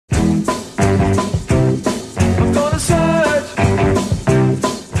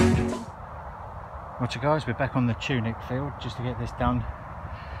Watcha guys, we're back on the tunic field just to get this done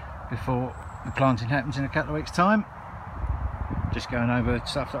before the planting happens in a couple of weeks' time. Just going over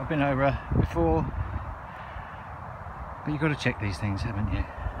stuff that I've been over before, but you've got to check these things, haven't you?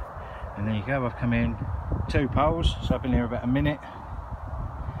 And there you go, I've come in 2 poles, so I've been here about a minute.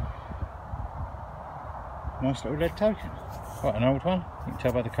 Nice little lead token, quite an old one. You can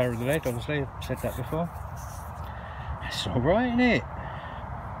tell by the colour of the lead, obviously, I've said that before. That's alright, isn't it?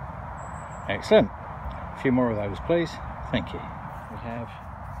 Excellent. A few more of those, please. Thank you. We have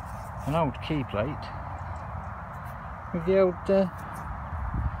an old key plate with the old, there's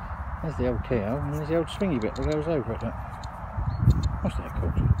the old keyhole, and there's the old swingy bit that goes over it. What's that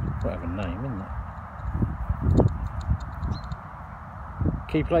called? Got to have a name, isn't it?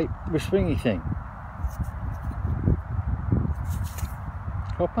 Key plate with swingy thing.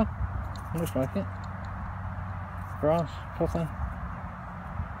 Copper? Looks like it. Brass? Copper?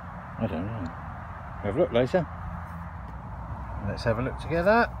 I don't know. We'll have a look later. Let's have a look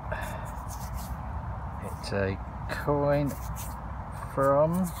together. It's a coin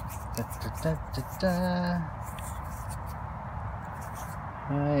from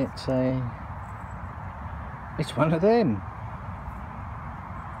it's one of them.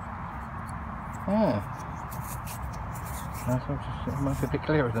 It might be a bit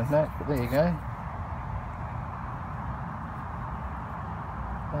clearer than that, but there you go.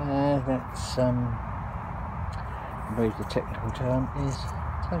 That's I believe the technical term is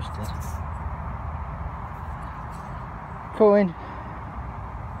toasted. Coin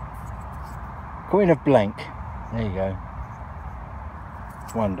of blank. There you go.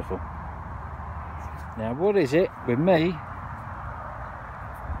 Wonderful. Now what is it with me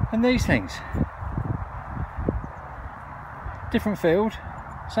and these things? Different field,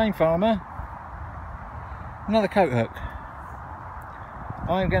 same farmer, another coat hook.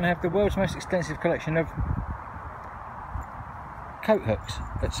 I'm going to have the world's most extensive collection of coat hooks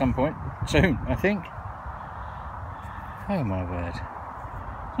at some point soon, I think. Oh my word.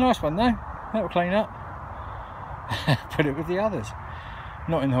 Nice one though, that'll clean up. Put it with the others.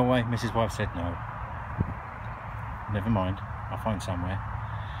 Not in the hallway, Mrs. Wife said no. Never mind, I'll find somewhere.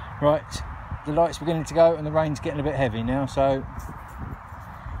 Right, the light's beginning to go and the rain's getting a bit heavy now, so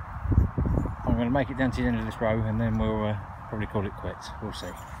I'm going to make it down to the end of this row and then we'll probably call it quits. We'll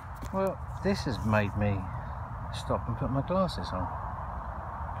see. Well, this has made me stop and put my glasses on.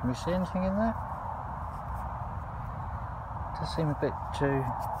 Can we see anything in that? It does seem a bit too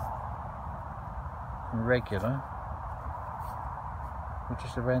regular. Or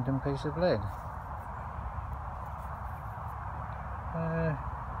just a random piece of lead.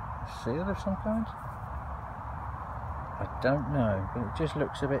 Seal of some kind? I don't know, but it just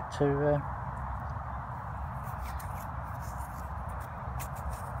looks a bit too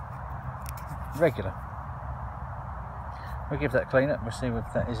regular. We'll give that a clean up, we'll see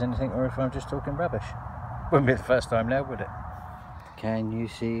if that is anything or if I'm just talking rubbish. Wouldn't be the first time now, would it? Can you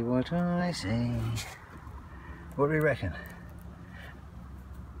see what I see? What do we reckon?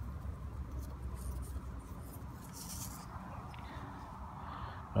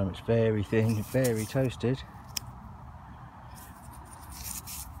 It's very thin, very toasted.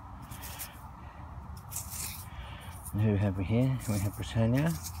 And who have we here? We have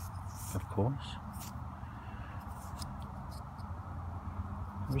Britannia, of course.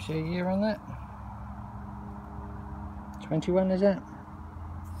 Have we see a year on that? 21 is that?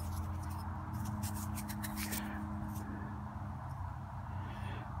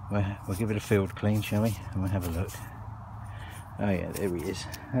 We'll give it a field clean, shall we? And we'll have a look. Oh yeah, there he is.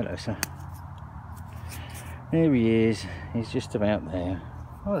 Hello, sir. There he is. He's just about there.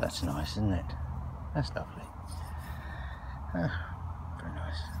 Oh, that's nice, isn't it? That's lovely. Very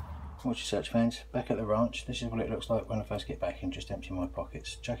nice. Watch your search, fans. Back at the ranch. This is what it looks like when I first get back and just empty my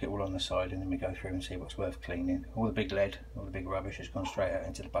pockets. Chuck it all on the side and then we go through and see what's worth cleaning. All the big lead, all the big rubbish has gone straight out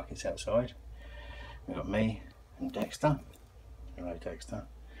into the buckets outside. We've got me and Dexter. Hello, Dexter.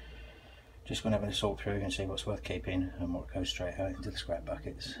 Just going to have a sort through and see what's worth keeping and what goes straight out into the scrap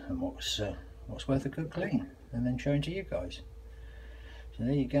buckets and what's worth a good clean and then showing to you guys. So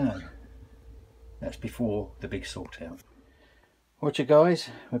there you go. That's before the big sort out. Watcha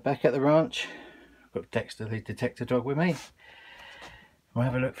guys, we're back at the ranch. I've got Dexter, the detector dog, with me. We'll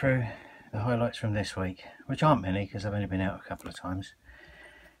have a look through the highlights from this week, which aren't many because I've only been out a couple of times.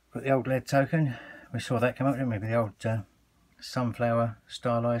 Got the old lead token. We saw that come up, didn't we? The old sunflower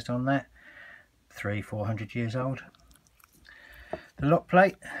stylised on that. 300-400 years old. The lock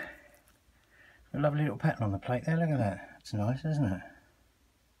plate, a lovely little pattern on the plate there, look at that. It's nice, isn't it?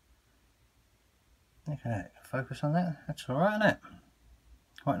 Look at that, focus on that, that's alright, isn't it?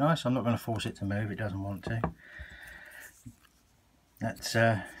 Quite nice. I'm not going to force it to move, it doesn't want to. That's,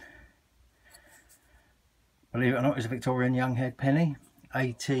 believe it or not, it's a Victorian young head penny.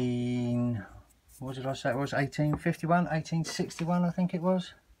 18, what did I say it was? 1851, 1861 I think it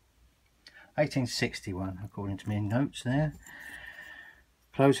was. 1861 according to my notes there.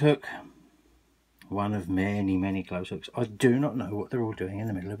 Clothes hook. One of many clothes hooks. I do not know what they're all doing in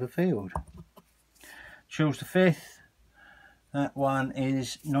the middle of a field. Charles V. That one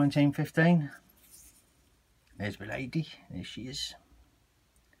is 1915. There's my lady. There she is.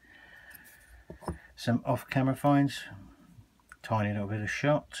 Some off-camera finds. Tiny little bit of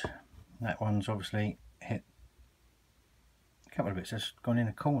shot. That one's obviously hit. A couple of bits just gone in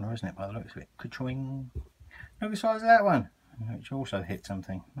a corner, isn't it? By the looks of it. Ka-choing. Look the size of that one. Which also hit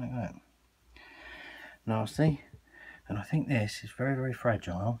something like that. Nasty. And I think this is very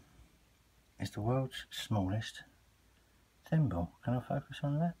fragile. It's the world's smallest thimble. Can I focus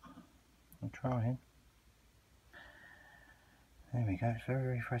on that? I'm trying. There we go. It's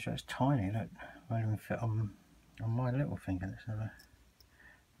very fragile. It's tiny. Look, won't even fit on my little finger. Let's have a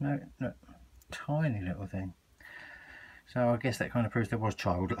no, tiny little thing. So I guess that kind of proves there was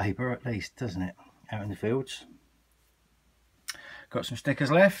child labour at least, doesn't it? Out in the fields. Got some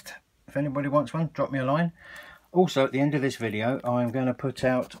stickers left. If anybody wants one, drop me a line. Also, at the end of this video, I'm going to put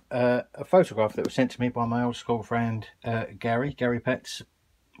out a photograph that was sent to me by my old school friend Gary Pets,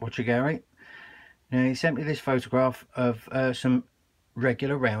 Watcher Gary. Now, he sent me this photograph of some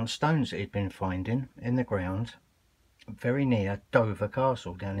regular round stones that he'd been finding in the ground very near Dover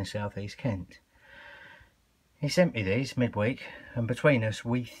Castle down in southeast Kent. He sent me these midweek, and between us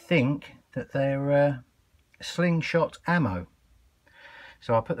we think that they're slingshot ammo.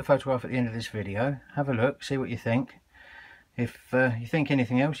 So I'll put the photograph at the end of this video. Have a look, see what you think. If you think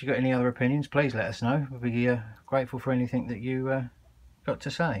anything else, you've got any other opinions, please let us know. We'll be grateful for anything that you got to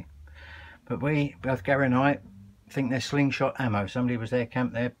say. But we, both Gary and I, think they're slingshot ammo. Somebody was there,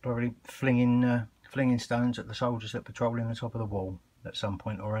 camped there, probably flinging stones at the soldiers that patrol in the top of the wall at some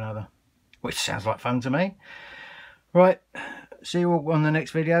point or another. Which sounds like fun to me. Right, see you all on the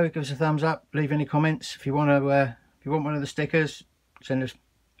next video. Give us a thumbs up, leave any comments. If you want to, if you want one of the stickers, send us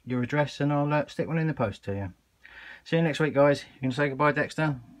your address and I'll stick one in the post to you. See you next week, guys. You can say goodbye,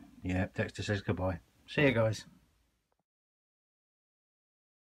 Dexter? Yeah, Dexter says goodbye. See you, guys.